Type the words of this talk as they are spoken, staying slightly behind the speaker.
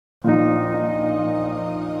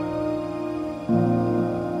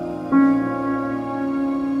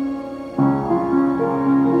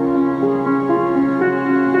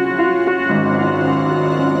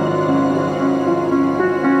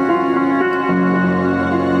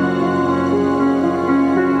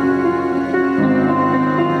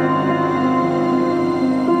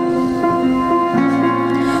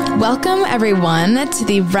everyone, to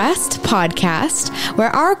the Rest Podcast,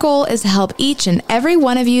 where our goal is to help each and every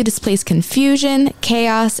one of you displace confusion,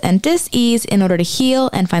 chaos, and dis-ease in order to heal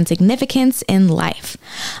and find significance in life.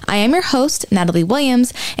 I am your host, Natalie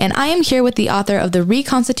Williams, and I am here with the author of The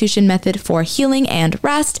Reconstitution Method for Healing and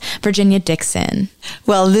Rest, Virginia Dixon.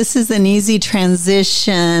 Well, this is an easy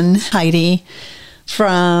transition, Heidi,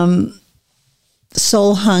 from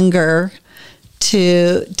soul hunger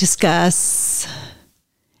to discuss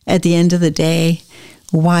at the end of the day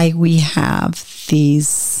why we have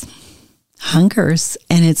these hungers.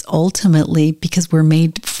 And it's ultimately because we're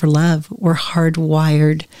made for love. We're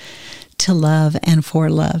hardwired to love and for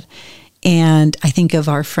love. And I think of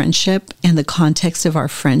our friendship and the context of our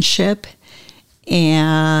friendship,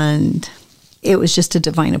 and it was just a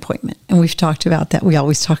divine appointment. And we've talked about that. We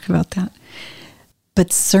always talk about that.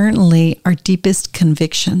 But certainly our deepest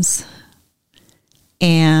convictions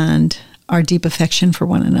and our deep affection for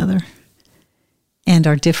one another and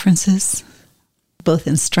our differences, both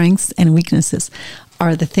in strengths and weaknesses,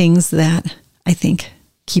 are the things that I think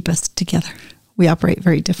keep us together. We operate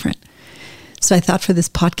very different. So I thought for this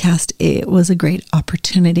podcast, it was a great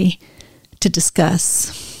opportunity to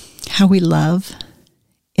discuss how we love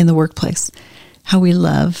in the workplace, how we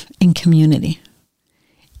love in community.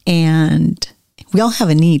 And we all have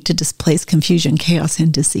a need to displace confusion, chaos,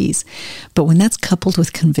 and disease. But when that's coupled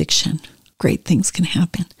with conviction, great things can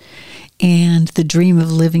happen. And the dream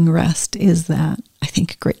of living rest is that, I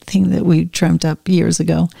think, a great thing that we dreamt up years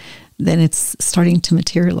ago. Then it's starting to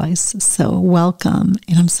materialize. So welcome,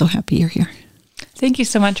 and I'm so happy you're here. Thank you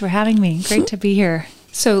so much for having me. Great to be here.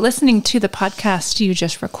 So listening to the podcast you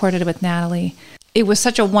just recorded with Natalie, it was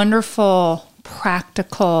such a wonderful,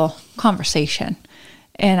 practical conversation.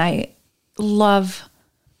 And I love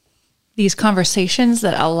these conversations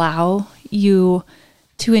that allow you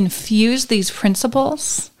to infuse these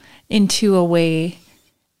principles into a way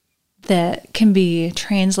that can be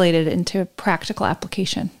translated into practical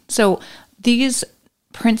application. So these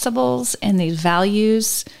principles and these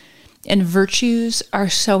values and virtues are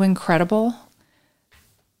so incredible,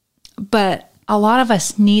 but a lot of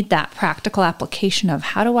us need that practical application of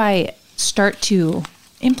how do I start to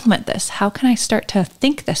implement this? How can I start to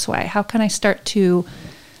think this way? How can I start to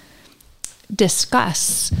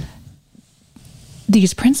discuss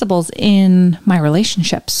these principles in my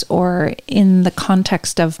relationships or in the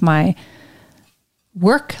context of my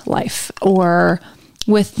work life or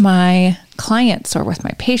with my clients or with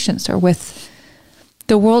my patients or with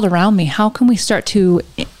the world around me? How can we start to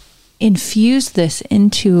infuse this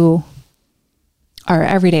into our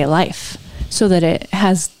everyday life so that it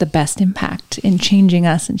has the best impact in changing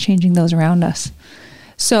us and changing those around us?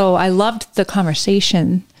 So I loved the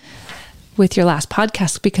conversation with your last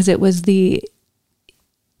podcast because it was the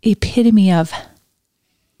epitome of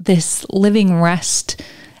this living rest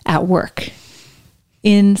at work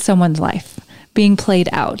in someone's life being played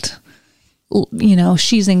out. You know,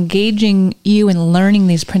 she's engaging you in learning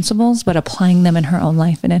these principles, but applying them in her own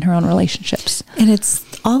life and in her own relationships. And it's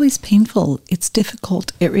always painful. It's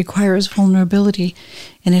difficult. It requires vulnerability,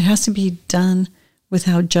 and it has to be done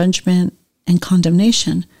without judgment and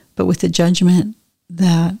condemnation, but with a judgment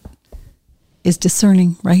that is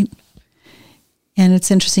discerning, right? And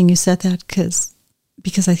it's interesting you said that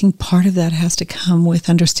because I think part of that has to come with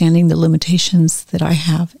understanding the limitations that I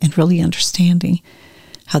have and really understanding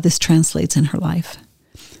how this translates in her life.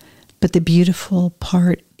 But the beautiful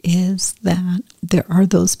part is that there are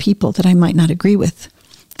those people that I might not agree with,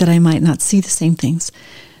 that I might not see the same things,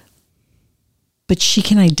 but she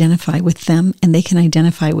can identify with them and they can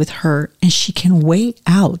identify with her, and she can weigh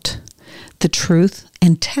out the truth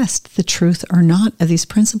and test the truth or not of these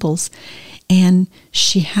principles. And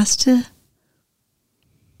she has to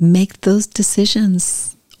make those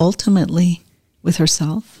decisions ultimately with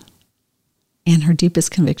herself and her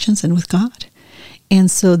deepest convictions and with God.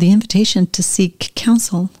 And so the invitation to seek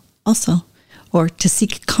counsel also, or to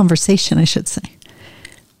seek conversation, I should say.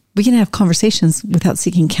 We can have conversations without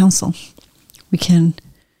seeking counsel. We can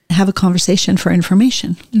have a conversation for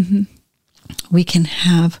information. Mm-hmm. We can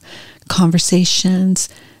have conversations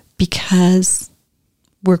because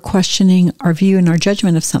we're questioning our view and our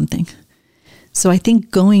judgment of something. So I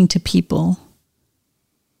think going to people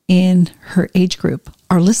in her age group,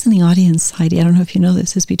 our listening audience, Heidi, I don't know if you know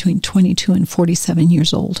this, is between 22 and 47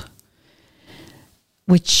 years old,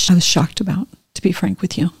 which I was shocked about, to be frank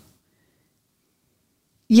with you.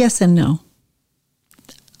 Yes and no.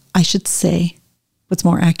 I should say what's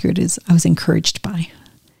more accurate is I was encouraged by,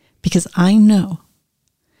 because I know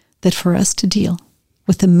that for us to deal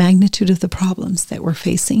with the magnitude of the problems that we're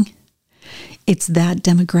facing, it's that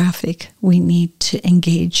demographic we need to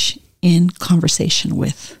engage in conversation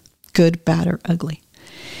with, good, bad, or ugly.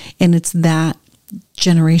 And it's that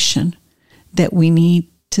generation that we need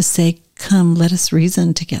to say, come, let us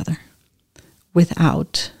reason together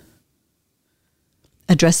without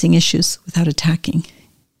addressing issues, without attacking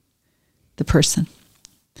the person.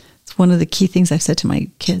 It's one of the key things I've said to my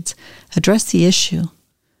kids. Address the issue.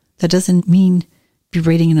 That doesn't mean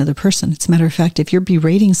berating another person. It's a matter of fact, if you're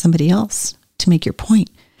berating somebody else to make your point,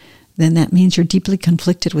 then that means you're deeply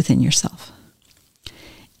conflicted within yourself.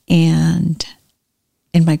 And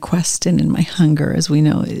in my quest and in my hunger, as we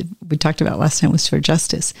know, we talked about last time, was for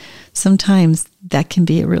justice. Sometimes that can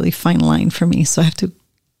be a really fine line for me. So I have to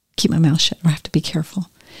keep my mouth shut, or I have to be careful.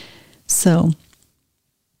 So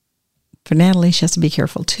for Natalie, she has to be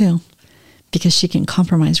careful too, because she can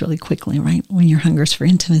compromise really quickly, right? When your hunger is for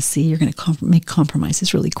intimacy, you're going to make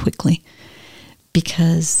compromises really quickly,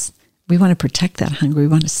 because we want to protect that hunger. We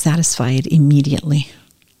want to satisfy it immediately.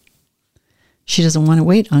 She doesn't want to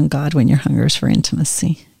wait on God when your hunger is for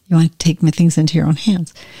intimacy. You want to take things into your own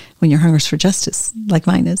hands. When your hunger is for justice, like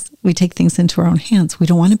mine is, we take things into our own hands. We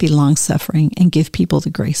don't want to be long-suffering and give people the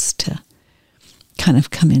grace to kind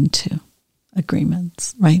of come into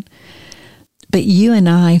agreements, right? But you and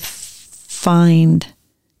I find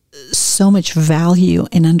so much value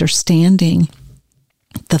in understanding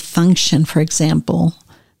the function, for example,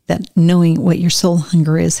 that knowing what your soul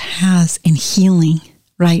hunger is has in healing,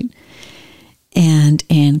 right? And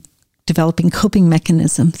developing coping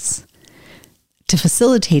mechanisms to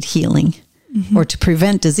facilitate healing or to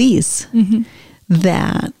prevent disease.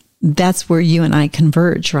 That's where you and I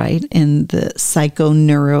converge, right? In the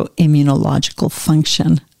psychoneuroimmunological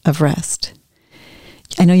function of rest.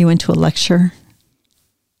 I know you went to a lecture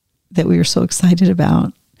that we were so excited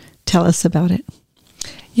about. Tell us about it.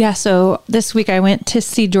 Yeah, so this week I went to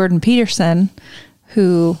see Jordan Peterson,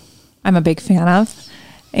 who I'm a big fan of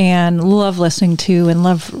and love listening to and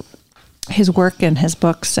love his work and his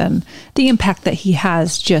books, and the impact that he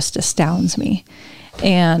has just astounds me.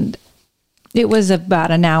 And it was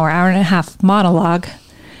about an hour and a half monologue.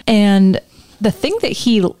 And the thing that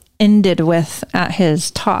he ended with at his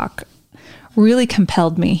talk really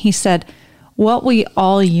compelled me. He said, what we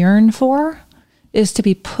all yearn for is to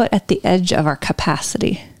be put at the edge of our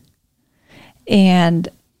capacity. And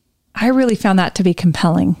I really found that to be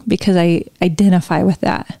compelling, because I identify with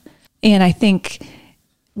that. And I think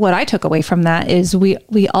what I took away from that is we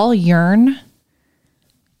all yearn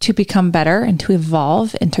to become better and to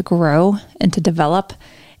evolve and to grow and to develop.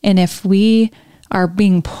 And if we are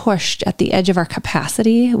being pushed at the edge of our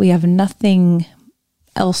capacity, we have nothing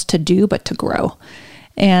else to do but to grow.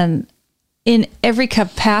 And in every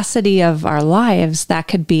capacity of our lives, that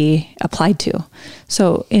could be applied to.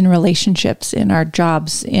 So in relationships, in our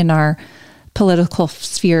jobs, in our political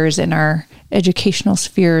spheres, in our educational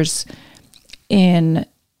spheres, in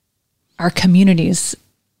our communities,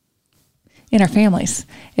 in our families.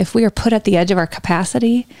 If we are put at the edge of our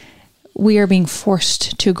capacity, we are being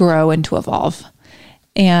forced to grow and to evolve.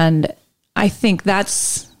 And I think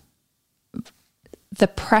that's the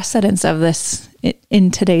precedence of this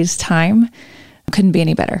in today's time couldn't be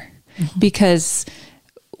any better, because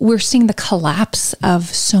we're seeing the collapse of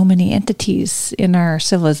so many entities in our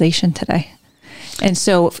civilization today. And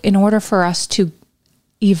so in order for us to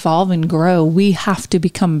evolve and grow, we have to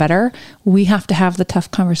become better. We have to have the tough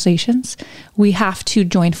conversations. We have to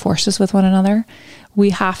join forces with one another.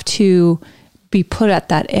 We have to be put at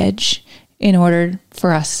that edge in order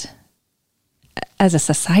for us as a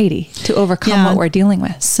society to overcome what we're dealing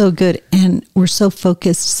with. So good. And we're so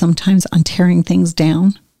focused sometimes on tearing things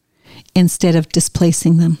down instead of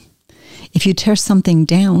displacing them. If you tear something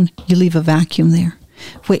down, you leave a vacuum there.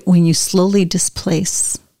 When you slowly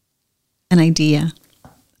displace an idea,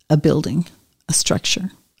 a building, a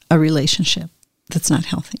structure, a relationship that's not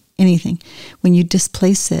healthy, anything, when you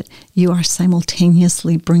displace it, you are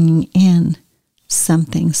simultaneously bringing in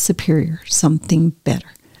something superior, something better.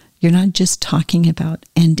 You're not just talking about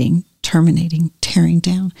ending, terminating, tearing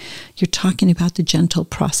down. You're talking about the gentle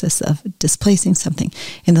process of displacing something.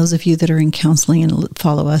 And those of you that are in counseling and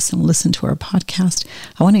follow us and listen to our podcast,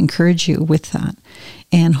 I want to encourage you with that.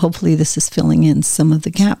 And hopefully this is filling in some of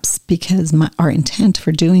the gaps, because our intent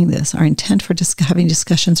for doing this, our intent for having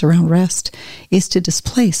discussions around rest, is to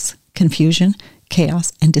displace confusion,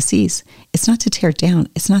 chaos, and disease. It's not to tear down.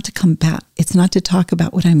 It's not to combat. It's not to talk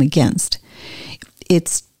about what I'm against.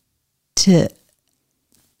 It's to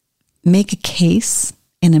make a case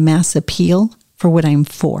and a mass appeal for what I'm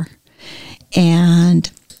for.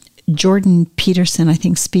 And Jordan Peterson, I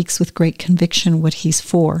think, speaks with great conviction what he's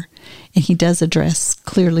for. And he does address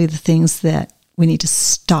clearly the things that we need to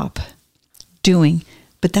stop doing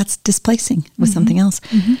but that's displacing with something else.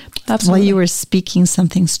 Absolutely. While you were speaking,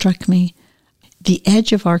 something struck me. The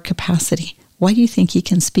edge of our capacity. Why do you think he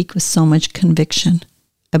can speak with so much conviction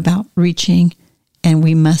about reaching, and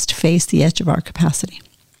we must face the edge of our capacity?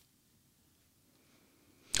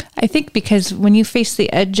 I think because when you face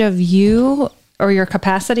the edge of you or your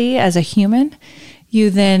capacity as a human, you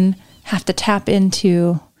then have to tap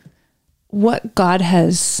into what God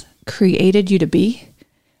has created you to be.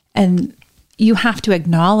 And you have to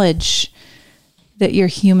acknowledge that you're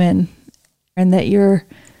human and that you're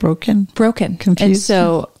broken, confused. And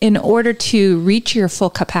so in order to reach your full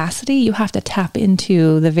capacity, you have to tap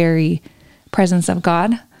into the very presence of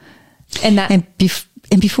God. And that, and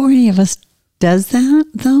before any of us does that,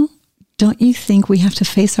 though, don't you think we have to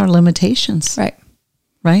face our limitations? right.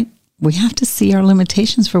 Right? We have to see our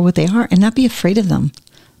limitations for what they are and not be afraid of them.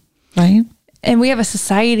 Right? And we have a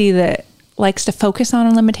society that likes to focus on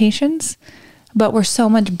our limitations, but we're so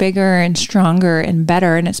much bigger and stronger and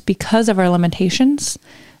better. And it's because of our limitations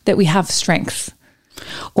that we have strength.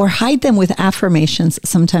 Or hide them with affirmations.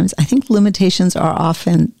 Sometimes I think limitations are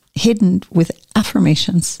often hidden with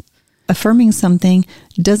affirmations. Affirming something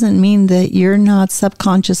doesn't mean that you're not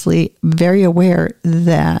subconsciously very aware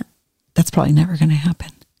that that's probably never going to happen.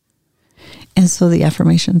 And so the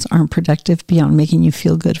affirmations aren't productive beyond making you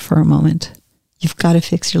feel good for a moment. You've got to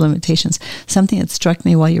fix your limitations. Something that struck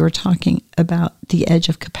me while you were talking about the edge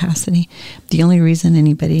of capacity, the only reason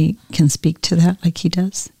anybody can speak to that like he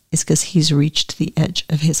does is because he's reached the edge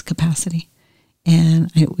of his capacity.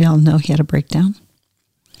 And we all know he had a breakdown.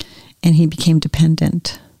 And he became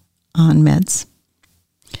dependent on meds.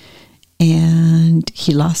 And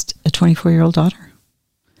he lost a 24-year-old daughter.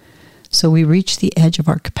 So we reach the edge of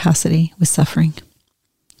our capacity with suffering.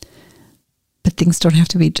 But things don't have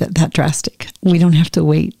to be that drastic. We don't have to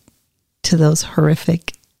wait to those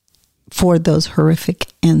horrific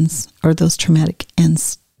ends or those traumatic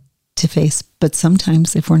ends to face. But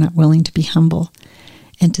sometimes if we're not willing to be humble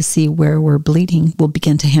and to see where we're bleeding, we'll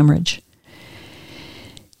begin to hemorrhage.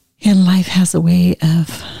 And life has a way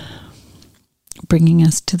of bringing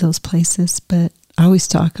us to those places. But I always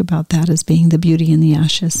talk about that as being the beauty in the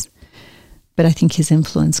ashes. But I think his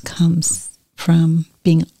influence comes from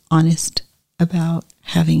being honest about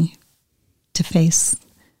having to face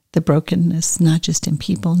the brokenness, not just in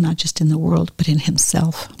people, not just in the world, but in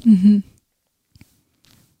himself. Mm-hmm.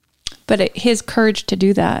 But his courage to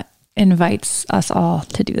do that invites us all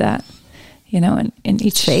to do that, in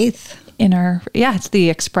each faith. It's the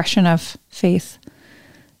expression of faith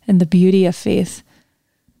and the beauty of faith.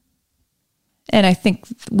 And I think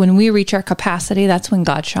when we reach our capacity, that's when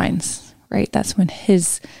God shines, right? That's when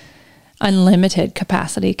his unlimited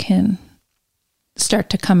capacity can start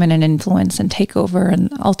to come in and influence and take over.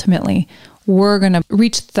 And ultimately, we're going to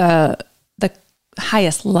reach the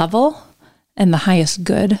highest level and the highest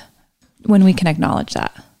good when we can acknowledge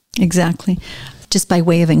that. Exactly. Just by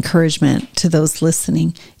way of encouragement to those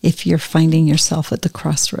listening, if you're finding yourself at the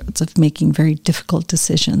crossroads of making very difficult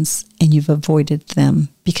decisions and you've avoided them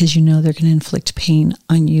because you know they're going to inflict pain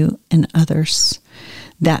on you and others,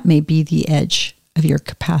 that may be the edge of your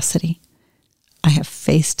capacity. I have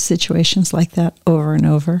faced situations like that over and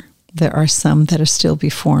over. There are some that are still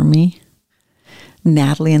before me.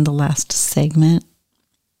 Natalie, in the last segment,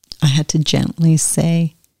 I had to gently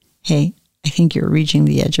say, hey, I think you're reaching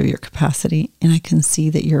the edge of your capacity, and I can see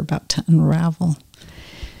that you're about to unravel.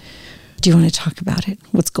 Do you want to talk about it?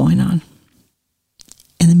 What's going on?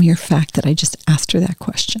 And the mere fact that I just asked her that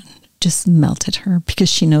question just melted her, because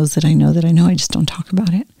she knows that I know that I know. I just don't talk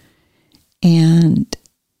about it. And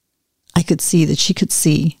I could see that she could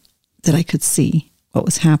see that I could see what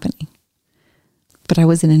was happening. But I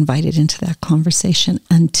wasn't invited into that conversation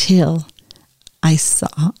until I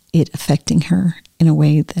saw it affecting her in a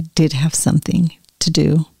way that did have something to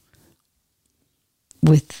do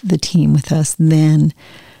with the team, with us. Then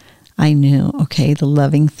I knew, okay, the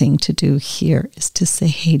loving thing to do here is to say,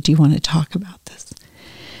 hey, do you want to talk about this?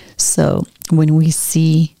 So when we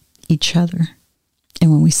see each other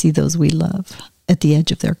and when we see those we love at the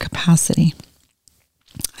edge of their capacity,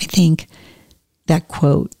 I think that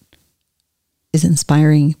quote is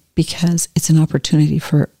inspiring because it's an opportunity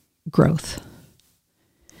for growth.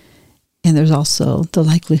 And there's also the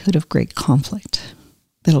likelihood of great conflict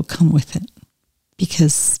that'll come with it,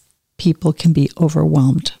 because people can be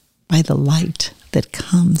overwhelmed by the light that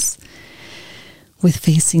comes with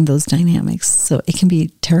facing those dynamics. So it can be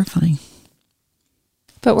terrifying.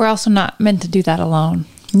 But we're also not meant to do that alone.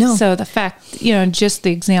 No. So the fact, just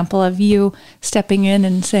the example of you stepping in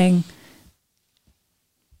and saying,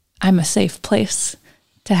 I'm a safe place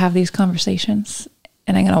to have these conversations,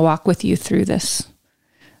 and I'm going to walk with you through this.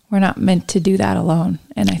 We're not meant to do that alone.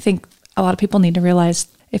 And I think a lot of people need to realize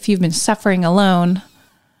if you've been suffering alone,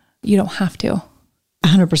 you don't have to.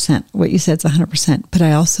 100%. What you said is 100%. But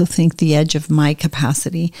I also think the edge of my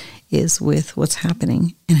capacity is with what's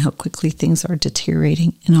happening and how quickly things are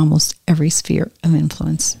deteriorating in almost every sphere of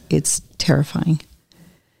influence. It's terrifying.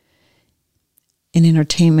 In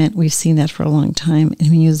entertainment, we've seen that for a long time.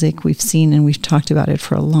 In music, we've seen and we've talked about it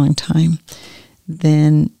for a long time.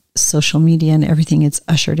 Then social media and everything it's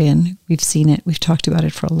ushered in, we've seen it. We've talked about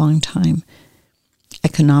it for a long time.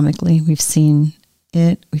 Economically, we've seen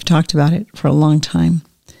it. We've talked about it for a long time.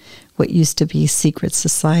 What used to be secret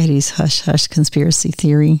societies, hush-hush conspiracy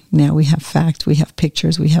theory, now we have fact, we have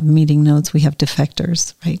pictures, we have meeting notes, we have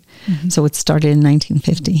defectors, right? Mm-hmm. So it started in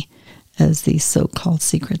 1950 as these so-called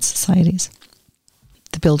secret societies.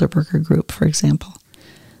 The Bilderberger Group, for example.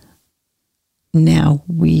 Now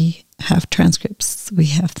we have transcripts, we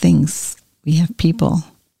have things, we have people,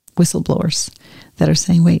 whistleblowers that are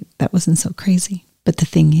saying, wait, that wasn't so crazy. But the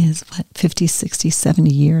thing is, 50, 60, 70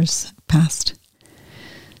 years passed.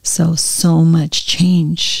 So much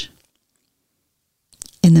change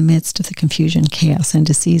in the midst of the confusion, chaos, and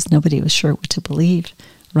disease. Nobody was sure what to believe,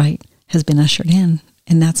 right, has been ushered in.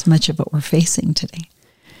 And that's much of what we're facing today.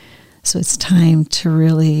 So it's time to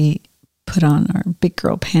really put on our big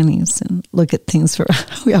girl panties and look at things for,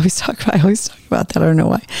 I always talk about that, I don't know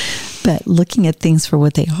why. But looking at things for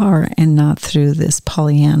what they are and not through this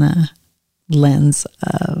Pollyanna lens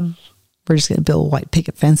of we're just going to build white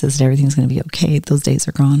picket fences and everything's going to be okay. Those days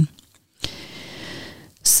are gone.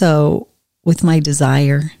 So with my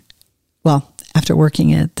desire, well, after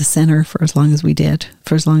working at the center for as long as we did,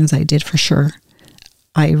 for as long as I did for sure,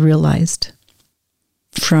 I realized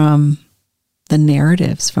from the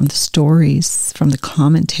narratives, from the stories, from the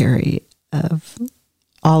commentary of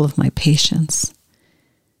all of my patients,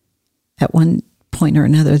 at one point or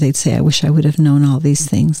another, they'd say, I wish I would have known all these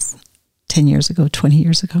things 10 years ago, 20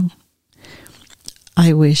 years ago.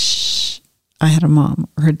 I wish I had a mom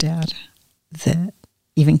or a dad that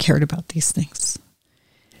even cared about these things.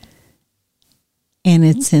 And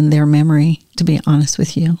it's in their memory, to be honest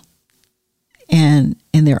with you, and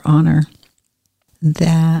in their honor,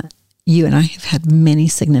 that you and I have had many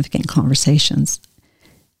significant conversations.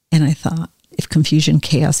 And I thought, if confusion,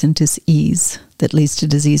 chaos, and dis-ease that leads to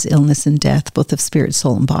disease, illness, and death, both of spirit,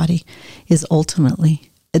 soul, and body, is ultimately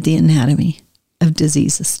at the anatomy of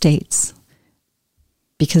disease states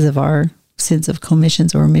because of our sins of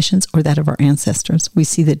commissions or omissions or that of our ancestors, we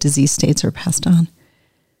see that disease states are passed on.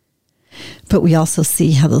 But we also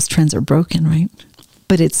see how those trends are broken, right?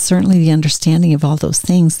 But it's certainly the understanding of all those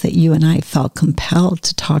things that you and I felt compelled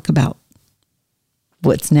to talk about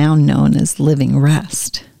what's now known as living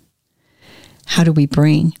rest. How do we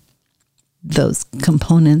bring those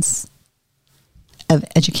components of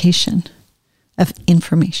education, of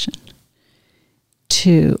information,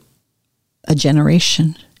 to a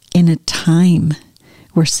generation in a time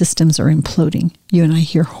where systems are imploding? You and I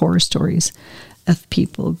hear horror stories of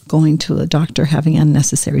people going to a doctor having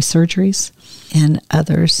unnecessary surgeries and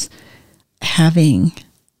others having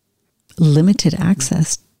limited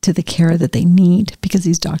access to the care that they need because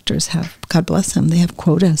these doctors have, God bless them, they have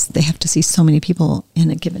quotas. They have to see so many people in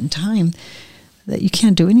a given time that you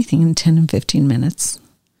can't do anything in 10 and 15 minutes.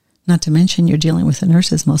 Not to mention you're dealing with the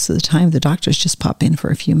nurses most of the time. The doctors just pop in for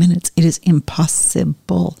a few minutes. It is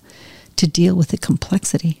impossible to deal with the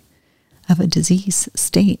complexity of a disease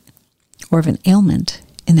state or of an ailment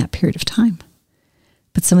in that period of time.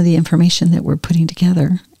 But some of the information that we're putting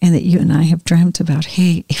together and that you and I have dreamt about,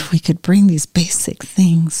 hey, if we could bring these basic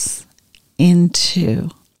things into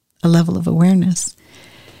a level of awareness,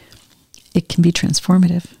 it can be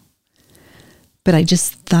transformative. But I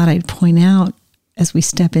just thought I'd point out as we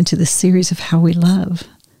step into this series of how we love,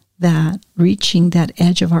 that reaching that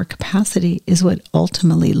edge of our capacity is what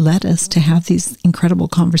ultimately led us to have these incredible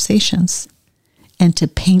conversations and to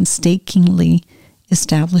painstakingly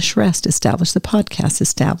establish rest, establish the podcast,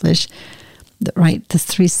 establish the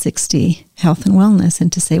 360 health and wellness,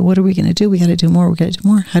 and to say, what are we going to do? We got to do more. We got to do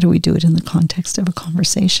more. How do we do it in the context of a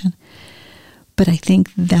conversation? But I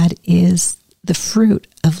think that is the fruit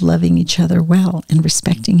of loving each other well and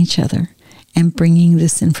respecting each other and bringing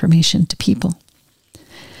this information to people.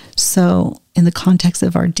 So in the context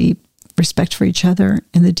of our deep respect for each other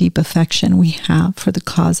and the deep affection we have for the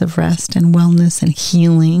cause of rest and wellness and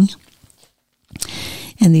healing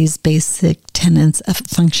and these basic tenets of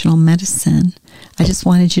functional medicine, I just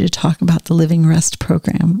wanted you to talk about the Living Rest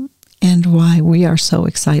program and why we are so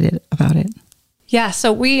excited about it. Yeah,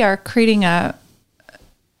 so we are creating a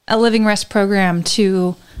Living Rest program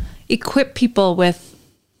to equip people with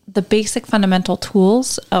the basic fundamental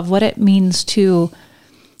tools of what it means to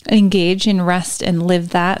engage in rest and live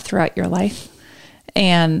that throughout your life.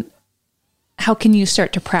 And how can you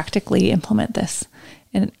start to practically implement this?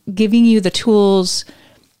 And giving you the tools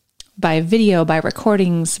by video, by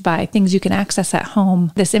recordings, by things you can access at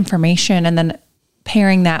home, this information, and then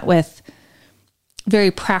pairing that with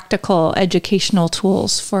very practical educational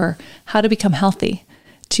tools for how to become healthy,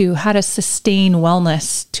 to how to sustain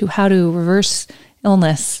wellness, to how to reverse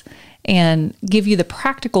illness, and give you the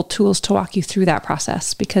practical tools to walk you through that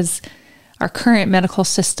process, because our current medical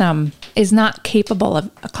system is not capable of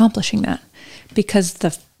accomplishing that, because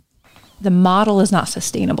the model is not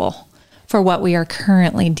sustainable for what we are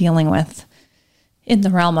currently dealing with in the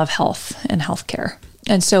realm of health and healthcare.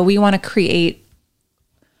 And so we want to create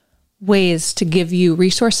ways to give you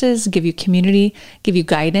resources, give you community, give you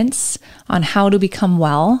guidance on how to become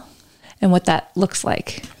well and what that looks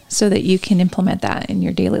like so that you can implement that in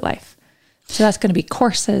your daily life. So that's going to be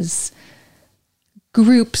courses,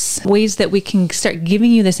 groups, ways that we can start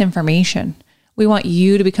giving you this information. We want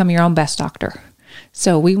you to become your own best doctor.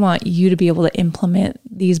 So we want you to be able to implement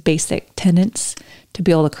these basic tenets to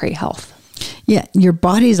be able to create health. Yeah, your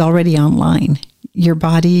body's already online. Your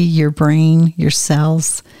body, your brain, your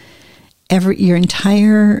cells, your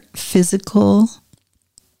entire physical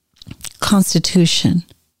constitution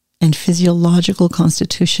and physiological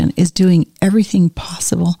constitution is doing everything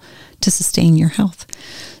possible to sustain your health.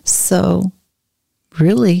 So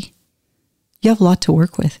really, you have a lot to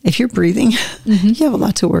work with. If you're breathing, you have a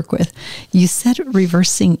lot to work with. You said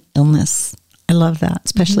reversing illness. I love that,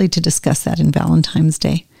 especially to discuss that in Valentine's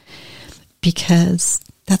Day, because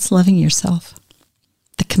that's loving yourself.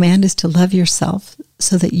 The command is to love yourself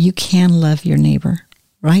so that you can love your neighbor,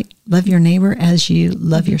 right? Love your neighbor as you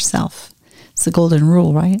love yourself. It's the golden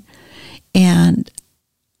rule, right? And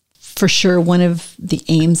for sure, one of the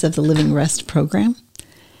aims of the Living Rest program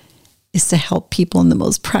is to help people in the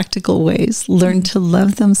most practical ways learn to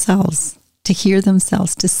love themselves, to hear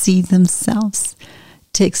themselves, to see themselves,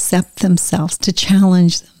 to accept themselves, to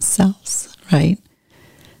challenge themselves, right?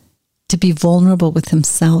 To be vulnerable with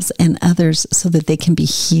themselves and others so that they can be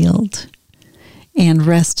healed. And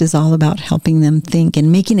rest is all about helping them think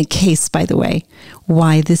and making a case, by the way,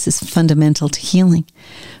 why this is fundamental to healing.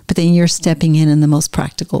 But then you're stepping in the most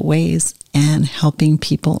practical ways and helping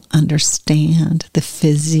people understand the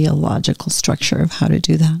physiological structure of how to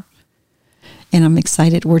do that. And I'm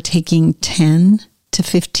excited. We're taking 10 to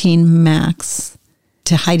 15 max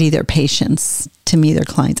to Heidi, their patients, to me, their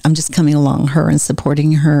clients. I'm just coming along her and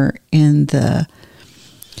supporting her in the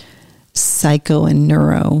psycho and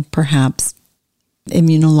neuro, perhaps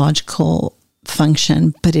immunological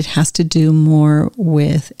function, but it has to do more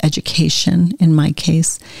with education in my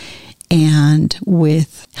case and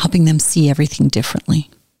with helping them see everything differently.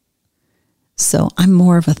 So I'm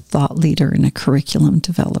more of a thought leader and a curriculum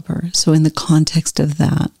developer. So in the context of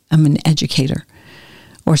that, I'm an educator,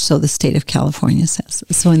 or so the state of California says.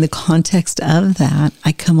 So in the context of that,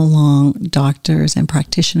 I come along doctors and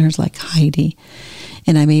practitioners like Heidi,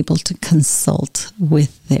 and I'm able to consult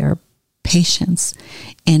with their patients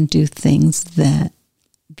and do things that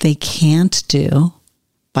they can't do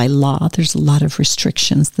by law. There's a lot of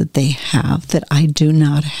restrictions that they have that I do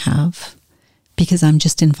not have, because I'm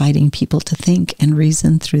just inviting people to think and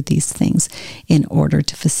reason through these things in order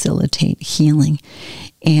to facilitate healing.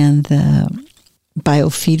 And the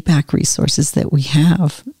biofeedback resources that we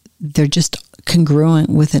have, they're just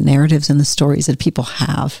congruent with the narratives and the stories that people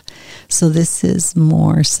have. So this is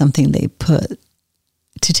more something they put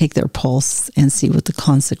to take their pulse and see what the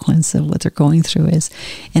consequence of what they're going through is.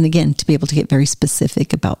 And again, to be able to get very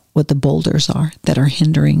specific about what the boulders are that are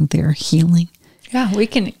hindering their healing. Yeah, we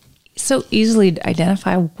can so easily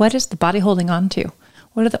identify what is the body holding on to?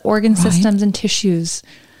 What are the organ systems and tissues?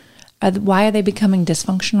 Why are they becoming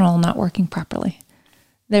dysfunctional, not working properly?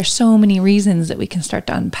 There's so many reasons that we can start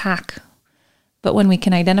to unpack. But when we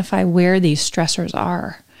can identify where these stressors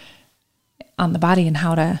are on the body and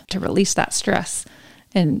how to release that stress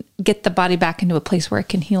and get the body back into a place where it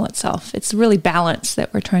can heal itself, it's really balance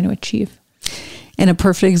that we're trying to achieve. And a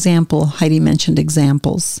perfect example, Heidi mentioned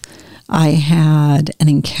examples. I had an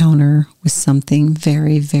encounter with something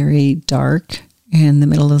very, very dark in the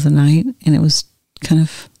middle of the night, and it was kind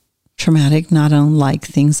of traumatic, not unlike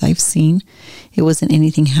things I've seen. It wasn't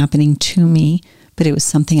anything happening to me, but it was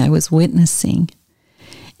something I was witnessing.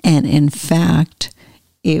 And in fact,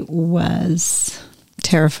 it was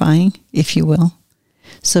terrifying, if you will.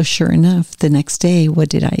 So sure enough, the next day, what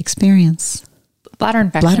did I experience? Bladder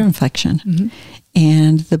infection. Bladder infection. Mm-hmm.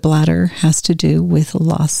 And the bladder has to do with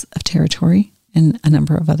loss of territory and a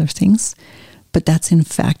number of other things. But that's in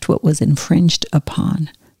fact what was infringed upon,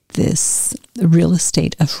 this real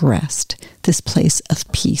estate of rest, this place of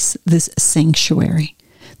peace, this sanctuary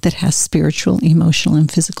that has spiritual, emotional,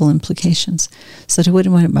 and physical implications. So what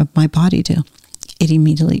did my body do? It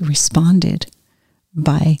immediately responded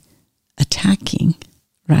by attacking,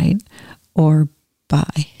 right? Or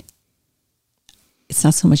by, it's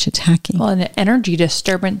not so much attacking. Well, an energy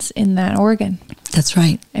disturbance in that organ. That's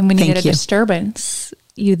right. And when you get a disturbance,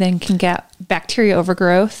 you then can get bacteria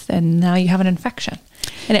overgrowth, and now you have an infection.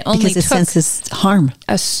 And it only because it senses harm.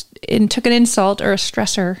 It took an insult or a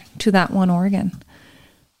stressor to that one organ.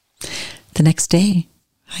 The next day,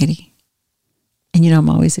 Heidi, and I'm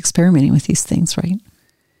always experimenting with these things, right?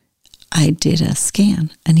 I did a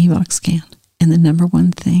scan, an EVOC scan, and the number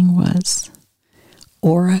one thing was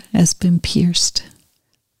aura has been pierced,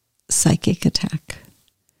 psychic attack.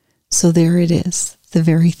 So there it is, the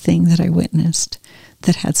very thing that I witnessed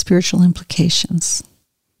that had spiritual implications.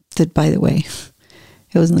 That, by the way,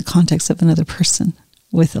 it was in the context of another person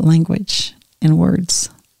with a language and words.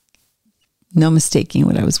 No mistaking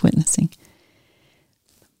what I was witnessing.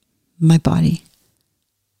 My body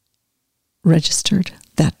registered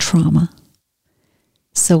that trauma.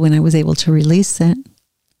 So when I was able to release it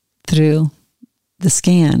through the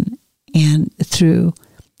scan and through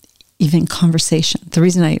even conversation, the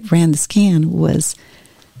reason I ran the scan was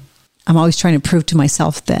I'm always trying to prove to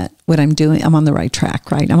myself that what I'm doing, I'm on the right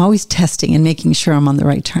track, right? I'm always testing and making sure I'm on the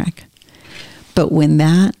right track. But when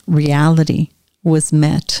that reality was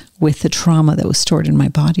met with the trauma that was stored in my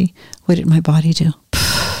body, what did my body do?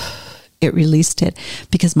 It released it,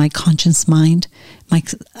 because my conscious mind, my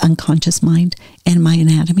unconscious mind, and my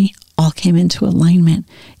anatomy all came into alignment,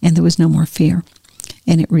 and there was no more fear.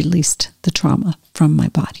 And it released the trauma from my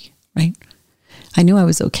body, right? I knew I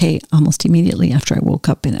was okay almost immediately after I woke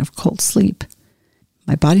up in a cold sleep.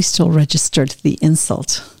 My body still registered the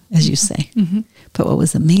insult, as you say. Mm-hmm. But what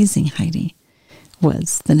was amazing, Heidi,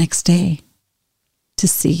 was the next day to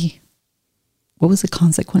see what was the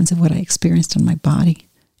consequence of what I experienced in my body.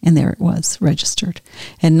 And there it was, registered.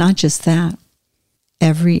 And not just that,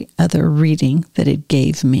 every other reading that it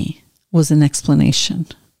gave me was an explanation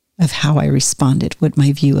of how I responded, what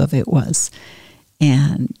my view of it was.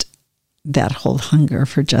 And that whole hunger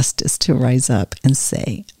for justice to rise up and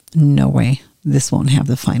say, no way, this won't have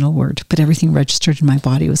the final word. But everything registered in my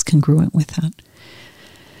body was congruent with that.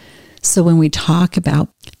 So when we talk about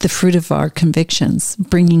the fruit of our convictions,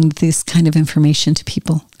 bringing this kind of information to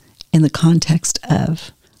people in the context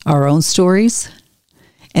of our own stories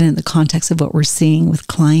and in the context of what we're seeing with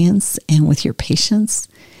clients and with your patients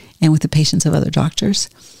and with the patients of other doctors,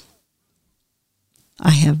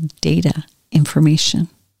 I have data, information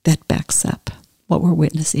that backs up what we're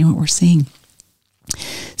witnessing, what we're seeing.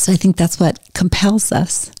 So I think that's what compels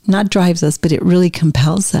us, not drives us, but it really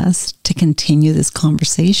compels us to continue this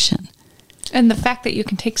conversation. And the fact that you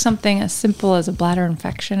can take something as simple as a bladder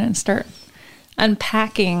infection and start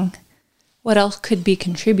unpacking what else could be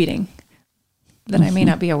contributing that I may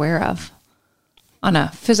not be aware of on a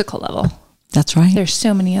physical level. That's right. There's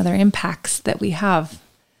so many other impacts that we have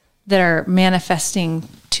that are manifesting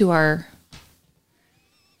to our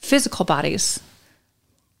physical bodies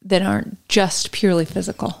that aren't just purely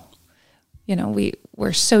physical.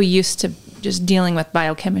 We're so used to just dealing with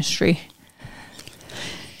biochemistry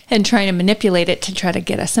and trying to manipulate it to try to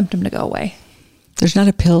get a symptom to go away. There's not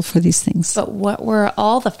a pill for these things. But what were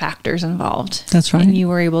all the factors involved? That's right. And you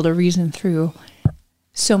were able to reason through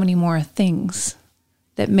so many more things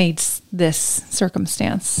that made this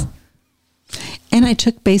circumstance. And I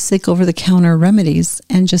took basic over-the-counter remedies,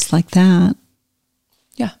 and just like that,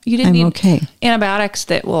 yeah, you didn't need okay. Antibiotics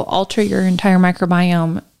that will alter your entire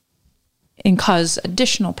microbiome and cause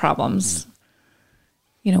additional problems.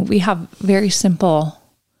 We have very simple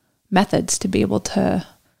methods to be able to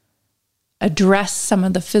address some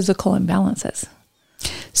of the physical imbalances.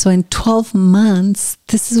 So in 12 months,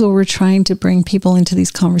 this is what we're trying to bring people into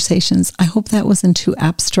these conversations. I hope that wasn't too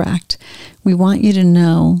abstract. We want you to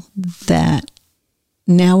know that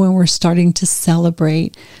now when we're starting to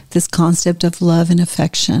celebrate this concept of love and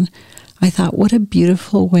affection, I thought, what a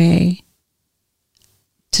beautiful way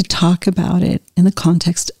to talk about it in the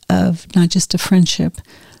context of not just a friendship,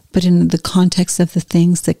 but in the context of the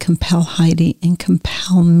things that compel Heidi and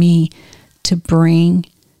compel me to bring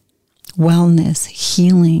wellness,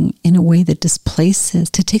 healing in a way that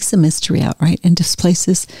takes the mystery out, right? And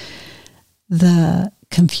displaces the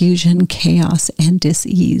confusion, chaos, and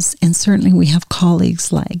dis-ease. And certainly we have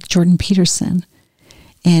colleagues like Jordan Peterson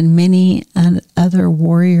and many other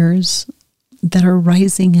warriors that are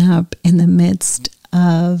rising up in the midst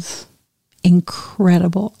of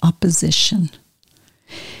incredible opposition,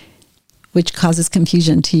 which causes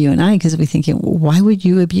confusion to you and I, because we're thinking, why would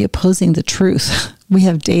you be opposing the truth? We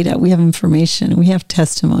have data, we have information, we have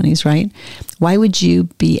testimonies, right? Why would you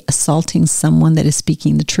be assaulting someone that is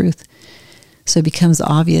speaking the truth? So it becomes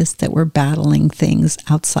obvious that we're battling things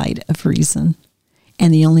outside of reason.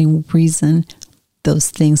 And the only reason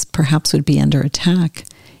those things perhaps would be under attack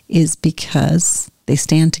is because they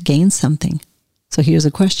stand to gain something. So here's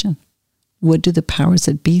a question. What do the powers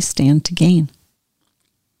that be stand to gain?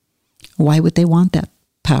 Why would they want that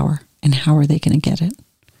power, and how are they going to get it?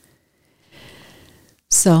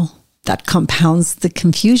 So that compounds the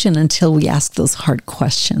confusion until we ask those hard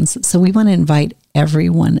questions. So we want to invite every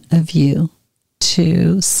one of you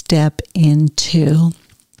to step into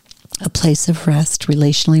a place of rest,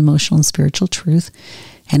 relational, emotional, and spiritual truth,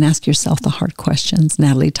 and ask yourself the hard questions.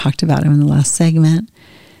 Natalie talked about it in the last segment.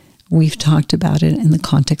 We've talked about it in the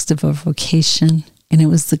context of a vocation, and it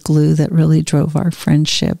was the glue that really drove our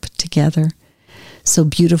friendship together. So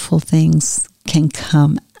beautiful things can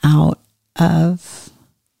come out of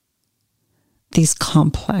these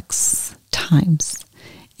complex times.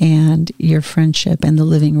 And your friendship and the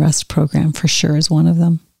Living Rest program for sure is one of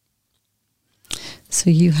them. So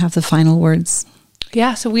you have the final words.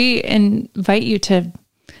 Yeah, so we invite you to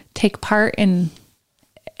take part in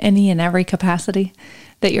any and every capacity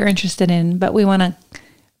that you're interested in, but we want to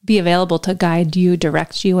be available to guide you,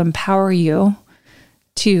 direct you, empower you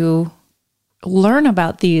to learn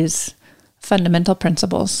about these fundamental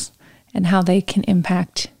principles and how they can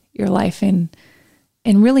impact your life and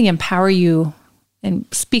really empower you. And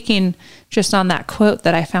speaking just on that quote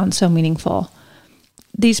that I found so meaningful,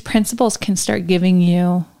 these principles can start giving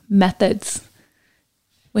you methods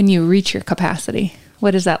when you reach your capacity.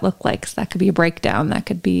 What does that look like? So that could be a breakdown. That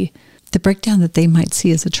could be the breakdown that they might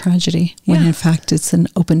see as a tragedy, when in fact it's an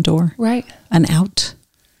open door, right? An out.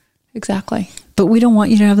 Exactly. But we don't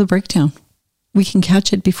want you to have the breakdown. We can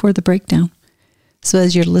catch it before the breakdown. So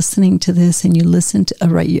as you're listening to this and you listen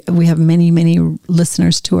to, we have many, many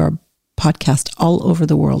listeners to our podcast all over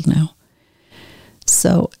the world now.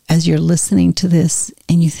 So as you're listening to this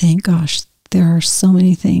and you think, gosh, there are so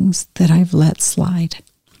many things that I've let slide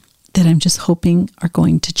that I'm just hoping are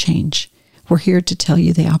going to change. We're here to tell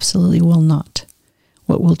you they absolutely will not.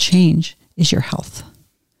 What will change is your health.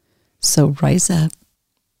 So rise up,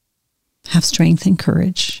 have strength and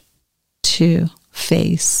courage to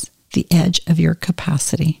face the edge of your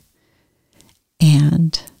capacity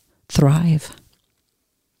and thrive.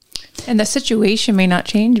 And the situation may not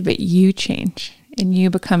change, but you change and you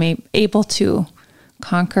become able to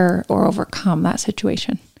conquer or overcome that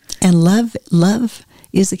situation. And love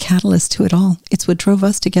is a catalyst to it all. It's what drove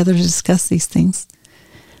us together to discuss these things.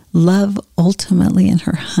 Love ultimately, and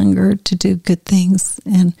her hunger to do good things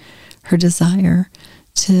and her desire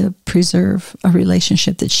to preserve a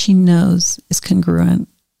relationship that she knows is congruent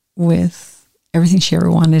with everything she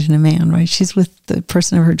ever wanted in a man, right? She's with the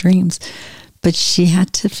person of her dreams. But she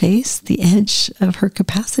had to face the edge of her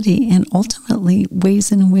capacity and ultimately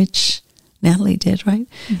ways in which Natalie did, right?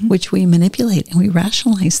 Mm-hmm. Which we manipulate and we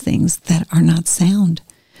rationalize things that are not sound.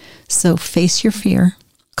 So face your fear,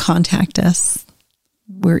 contact us.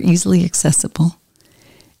 We're easily accessible.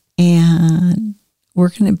 And we're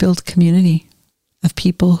going to build a community of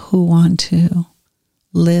people who want to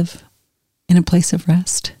live in a place of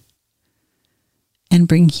rest and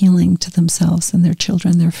bring healing to themselves and their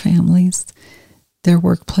children, their families, their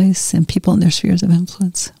workplace, and people in their spheres of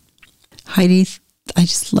influence. Heidi, I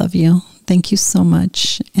just love you. Thank you so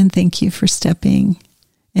much. And thank you for stepping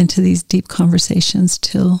into these deep conversations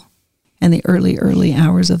till in the early, early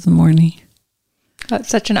hours of the morning. It's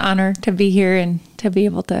such an honor to be here and to be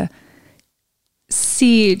able to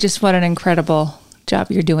see just what an incredible job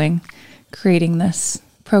you're doing, creating this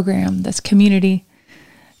program, this community,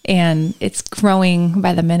 and it's growing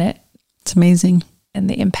by the minute. It's amazing. And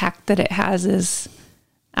the impact that it has is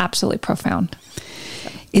absolutely profound.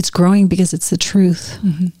 It's growing because it's the truth.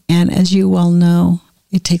 Mm-hmm. And as you well know,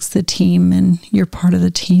 it takes the team and you're part of the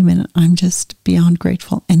team. And I'm just beyond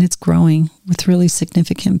grateful. And it's growing with really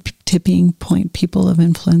significant tipping point people of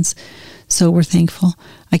influence. So we're thankful.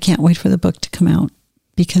 I can't wait for the book to come out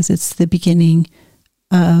because it's the beginning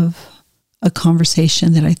of a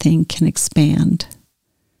conversation that I think can expand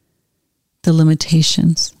the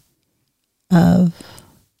limitations of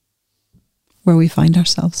where we find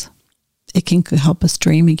ourselves. It can help us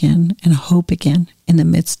dream again and hope again in the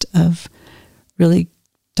midst of really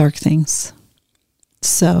dark things.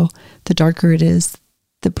 So the darker it is,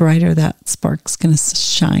 the brighter that spark's going to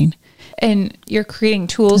shine. And you're creating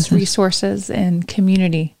tools, resources, and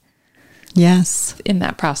community Yes. in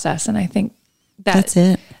that process. And I think That's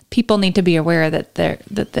it. People need to be aware that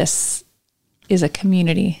this is a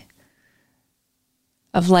community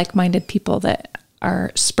of like-minded people that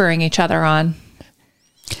are spurring each other on.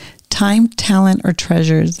 Time, talent, or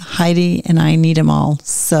treasures. Heidi and I need them all.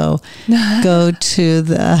 So go to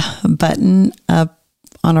the button up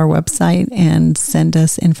on our website and send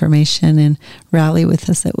us information and rally with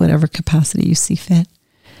us at whatever capacity you see fit.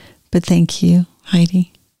 But thank you,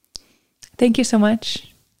 Heidi. Thank you so much.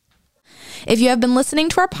 If you have been listening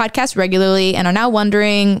to our podcast regularly and are now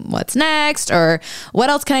wondering what's next or what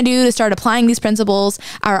else can I do to start applying these principles,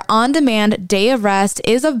 our on-demand Day of Rest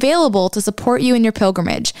is available to support you in your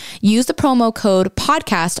pilgrimage. Use the promo code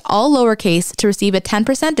podcast, all lowercase, to receive a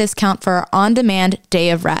 10% discount for our on-demand Day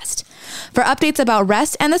of Rest. For updates about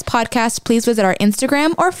rest and this podcast, please visit our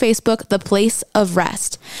Instagram or Facebook, The Place of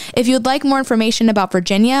Rest. If you would like more information about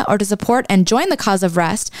Virginia or to support and join the cause of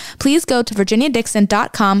rest, please go to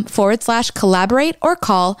virginiadixon.com/collaborate or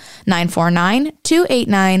call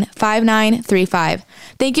 949-289-5935.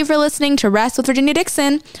 Thank you for listening to Rest with Virginia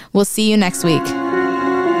Dixon. We'll see you next week.